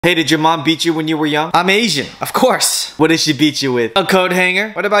Hey, did your mom beat you when you were young? I'm Asian, of course. What did she beat you with? A coat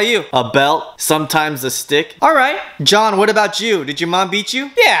hanger? What about you? A belt? Sometimes a stick? Alright. John, what about you? Did your mom beat you?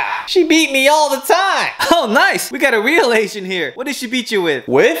 Yeah, she beat me all the time. Oh, nice. We got a real Asian here. What did she beat you with?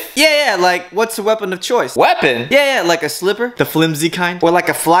 With? Yeah, like, what's the weapon of choice? Weapon? Yeah, like a slipper? The flimsy kind? Or like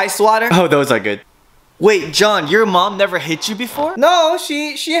a fly swatter? Oh, those are good. Wait, John, your mom never hit you before? No,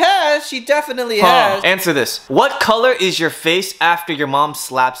 she has. She definitely has. Answer this. What color is your face after your mom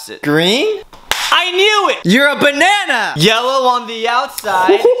slaps it? Green? I knew it! You're a banana! Yellow on the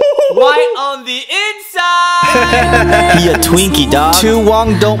outside, white on the inside! He a Twinkie, dog. Two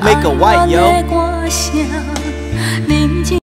wrong don't make a white, yo.